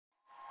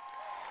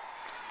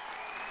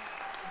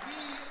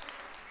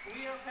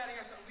never patting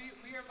ourselves.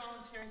 We are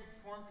volunteering to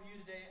perform for you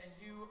today, and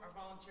you are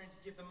volunteering to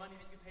give the money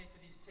that you paid for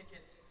these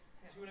tickets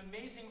to an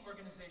amazing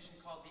organization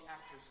called the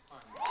Actors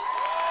Fund.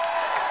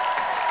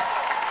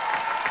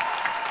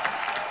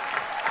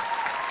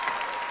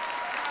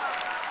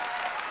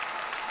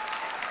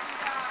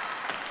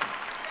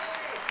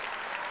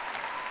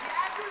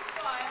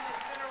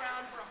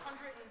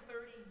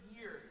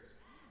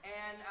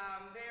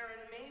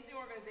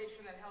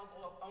 That help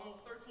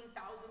almost 13,000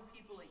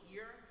 people a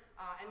year,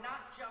 and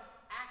not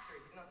just actors.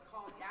 You know, it's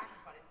called the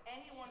Actors Fund. It's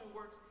anyone who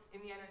works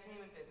in the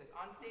entertainment business,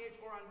 on stage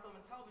or on film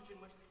and television,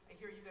 which I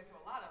hear you guys have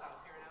a lot of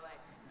out here in LA.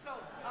 So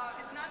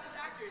it's not just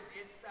actors.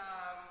 It's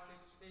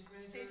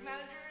stage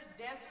managers,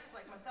 dancers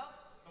like myself,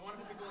 the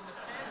wonderful people in the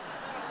pen,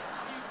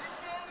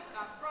 musicians,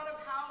 front of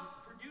house,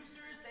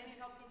 producers. They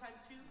need help sometimes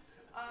too.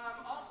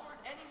 All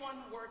sorts, anyone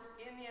who works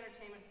in the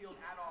entertainment field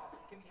at all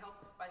can be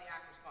helped by the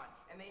Actors Fund.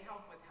 And they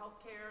help with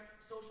healthcare,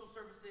 social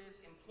services,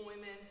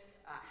 employment,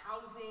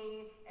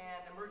 housing,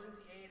 and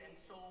emergency aid, and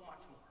so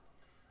much more.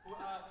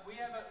 We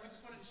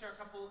just wanted to share a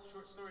couple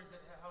short stories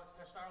that how it's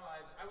touched our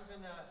lives. I was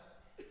in a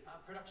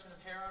production of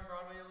Hair on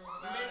Broadway a little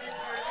bit. Maybe you've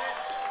heard of it.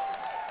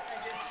 I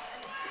did.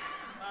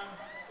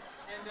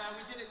 And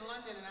we did it in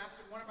London, and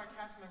after one of our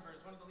cast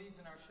members, one of the leads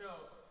in our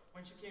show,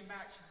 when she came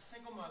back, she's a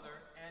single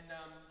mother, and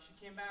she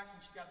came back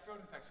and she got a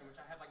throat infection, which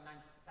I have like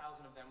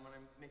 9,000 of them when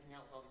I'm making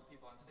out with all these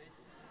people on stage.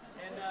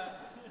 And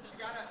she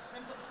got a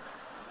simple...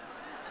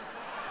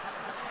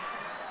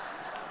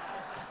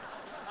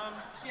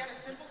 she had a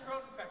simple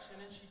throat infection,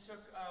 and she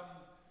took,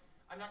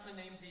 I'm not going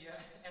to name the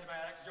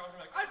antibiotics, y'all are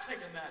going to be like, I've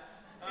taken that!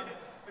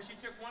 But she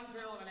took one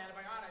pill of an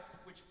antibiotic,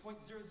 which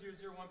 0.0001%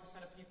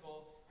 of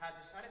people had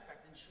the side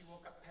effect, and she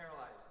woke up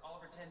paralyzed. All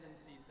of her tendons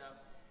seized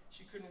up.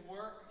 She couldn't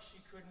work,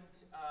 she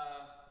couldn't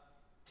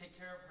take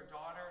care of her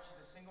daughter. She's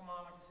a single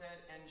mom, like I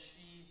said, and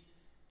she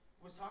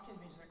was talking to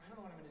me. She's like, I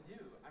don't know what I'm gonna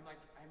do. I'm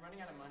like, I'm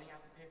running out of money. I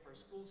have to pay for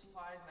school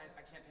supplies, and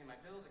I can't pay my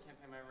bills, I can't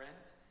pay my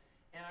rent.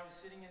 And I was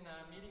sitting in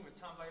a meeting with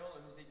Tom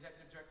Viola, who's the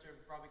executive director of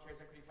Broadway Cares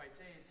Equity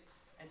Fights AIDS,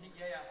 and he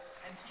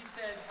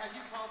said, have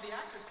you called the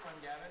Actors Fund,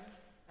 Gavin?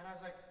 And I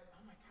was like,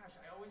 oh my gosh,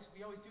 we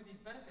always do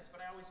these benefits, but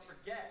I always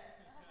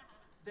forget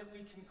that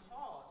we can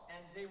call.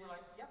 And they were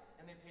like, yep,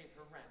 and they paid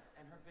her rent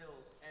and her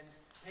bills and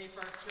paid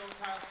for her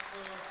child's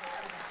clothes and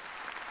everything.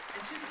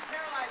 And she was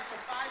paralyzed for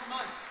 5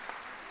 months,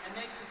 and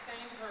they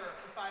sustained her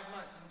for 5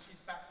 months, and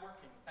she's back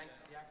working thanks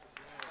to the Actors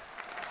Fund.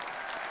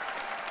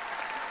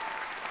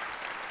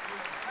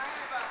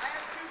 I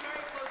have two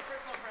very close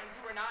personal friends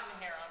who are not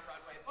in Hair on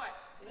Broadway, but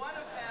one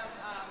of them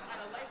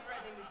had a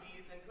life-threatening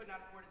disease and could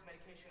not afford his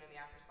medication, and the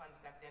Actors Fund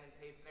stepped in and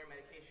paid for their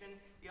medication.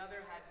 The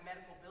other had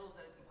medical bills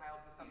that had compiled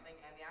from something,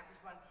 and the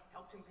Actors Fund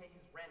helped him pay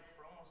his rent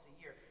for almost a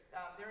year.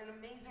 They're an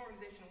amazing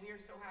organization. We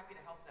are so happy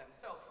to help them.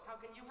 So, how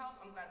can you help?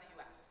 I'm glad that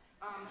you asked.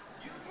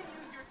 You can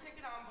use your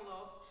ticket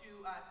envelope to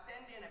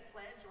send in a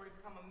pledge or to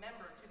become a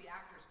member to the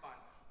Actors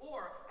Fund.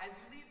 Or, as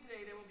you leave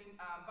today, there will be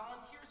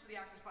volunteers for the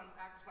Actors Fund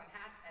with Actors Fund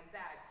hats and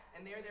bags,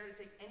 and they're there to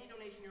take any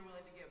donation you're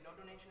willing to give. No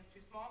donation is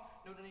too small,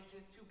 no donation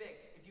is too big.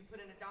 If you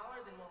put in $1,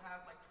 then we'll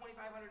have like $2,500.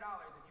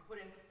 If you put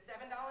in $7,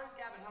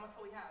 Gavin, how much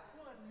will we have?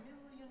 $1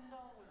 million.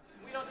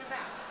 We don't do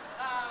math.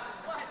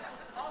 But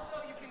also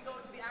you can go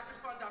to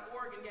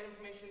theactorsfund.org and get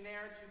information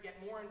there to get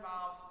more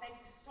involved. Thank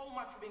you so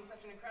much for being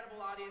such an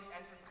incredible audience and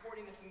for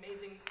supporting this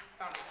amazing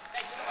foundation.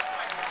 Thank you so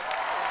much.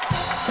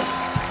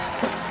 Bye.